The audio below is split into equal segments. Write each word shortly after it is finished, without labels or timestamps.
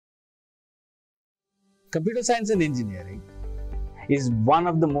Computer science and engineering is one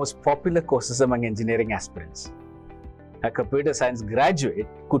of the most popular courses among engineering aspirants. A computer science graduate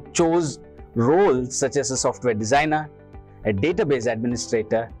could choose roles such as a software designer, a database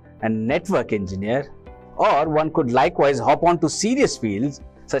administrator, a network engineer, or one could likewise hop on to serious fields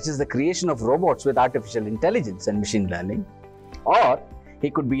such as the creation of robots with artificial intelligence and machine learning, or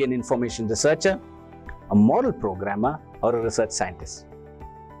he could be an information researcher, a model programmer, or a research scientist.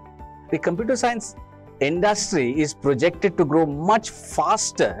 The computer science industry is projected to grow much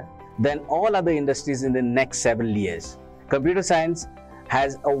faster than all other industries in the next several years. Computer science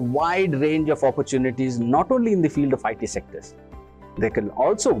has a wide range of opportunities not only in the field of IT sectors. They can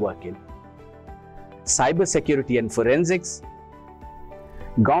also work in cybersecurity and forensics,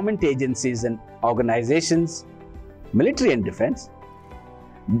 government agencies and organizations, military and defense,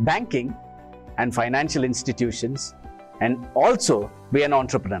 banking and financial institutions, and also be an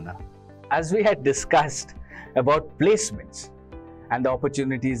entrepreneur. As we had discussed about placements and the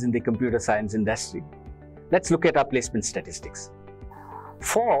opportunities in the computer science industry, let's look at our placement statistics.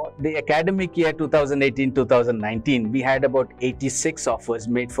 For the academic year 2018-2019, we had about 86 offers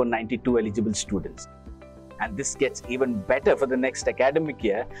made for 92 eligible students. And this gets even better for the next academic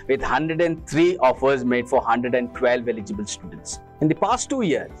year with 103 offers made for 112 eligible students. In the past 2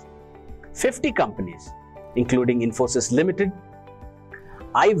 years, 50 companies, including Infosys Limited,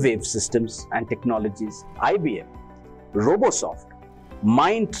 iWave Systems and Technologies, IBM, Robosoft,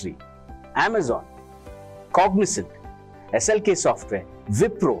 Mindtree, Amazon, Cognizant, SLK Software,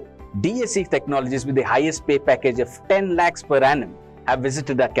 Wipro, DSE Technologies with the highest pay package of 10 lakhs per annum have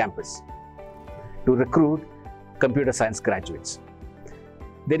visited our campus to recruit computer science graduates.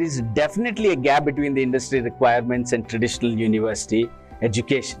 There is definitely a gap between the industry requirements and traditional university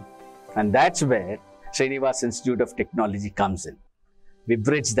education, and that's where Srinivas Institute of Technology comes in. We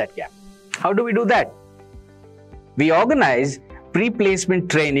bridge that gap. How do we do that? We organize pre-placement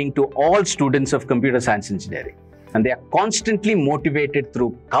training to all students of computer science engineering, and they are constantly motivated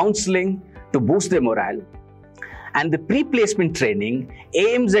through counseling to boost their morale. And the pre-placement training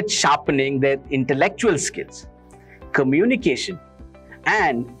aims at sharpening their intellectual skills, communication,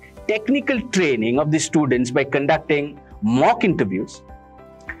 and technical training of the students by conducting mock interviews,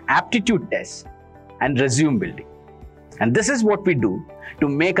 aptitude tests, and resume building. And this is what we do to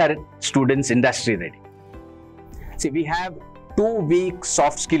make our students industry ready. See, we have 2-week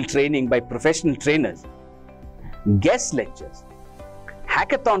soft skill training by professional trainers, guest lectures,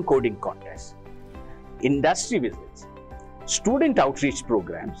 hackathon coding contests, industry visits, student outreach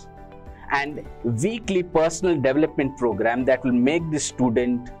programs, and weekly personal development program that will make the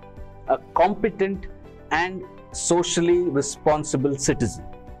student a competent and socially responsible citizen.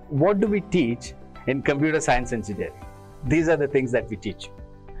 What do we teach in computer science engineering? These are the things that we teach: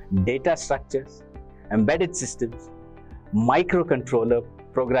 data structures, embedded systems, microcontroller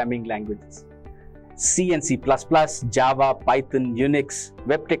programming languages, C and C++, Java, Python, Unix,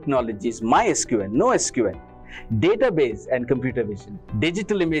 web technologies, MySQL, NoSQL, database and computer vision,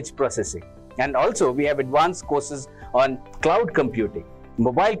 digital image processing. And also we have advanced courses on cloud computing,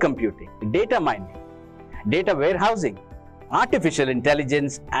 mobile computing, data mining, data warehousing, artificial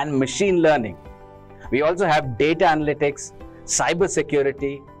intelligence, and machine learning. We also have data analytics,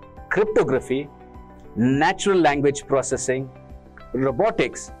 cybersecurity, cryptography, natural language processing,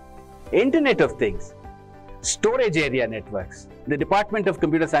 robotics, Internet of Things, storage area networks. The Department of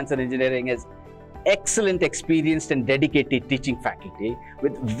Computer Science and Engineering has excellent, experienced and dedicated teaching faculty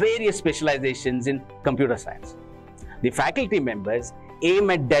with various specializations in computer science. The faculty members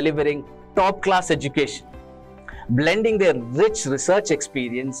aim at delivering top-class education, blending their rich research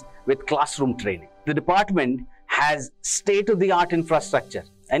experience with classroom training. The department has state-of-the-art infrastructure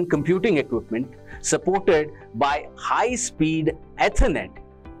and computing equipment supported by high-speed Ethernet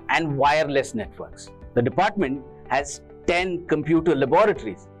and wireless networks. The department has 10 computer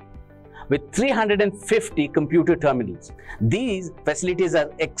laboratories with 350 computer terminals. These facilities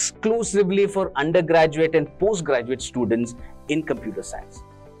are exclusively for undergraduate and postgraduate students in computer science.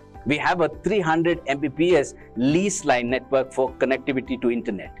 We have a 300 Mbps lease line network for connectivity to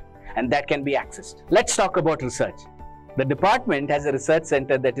internet, and that can be accessed. Let's talk about research. The department has a research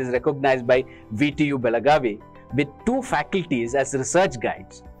center that is recognized by VTU Belagavi with 2 faculties as research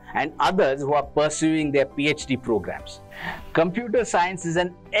guides and others who are pursuing their PhD programs. Computer science is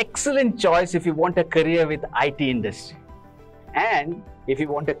an excellent choice if you want a career with IT industry and if you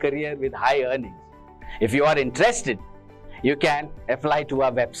want a career with high earnings. If you are interested, you can apply to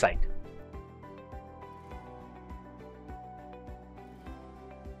our website.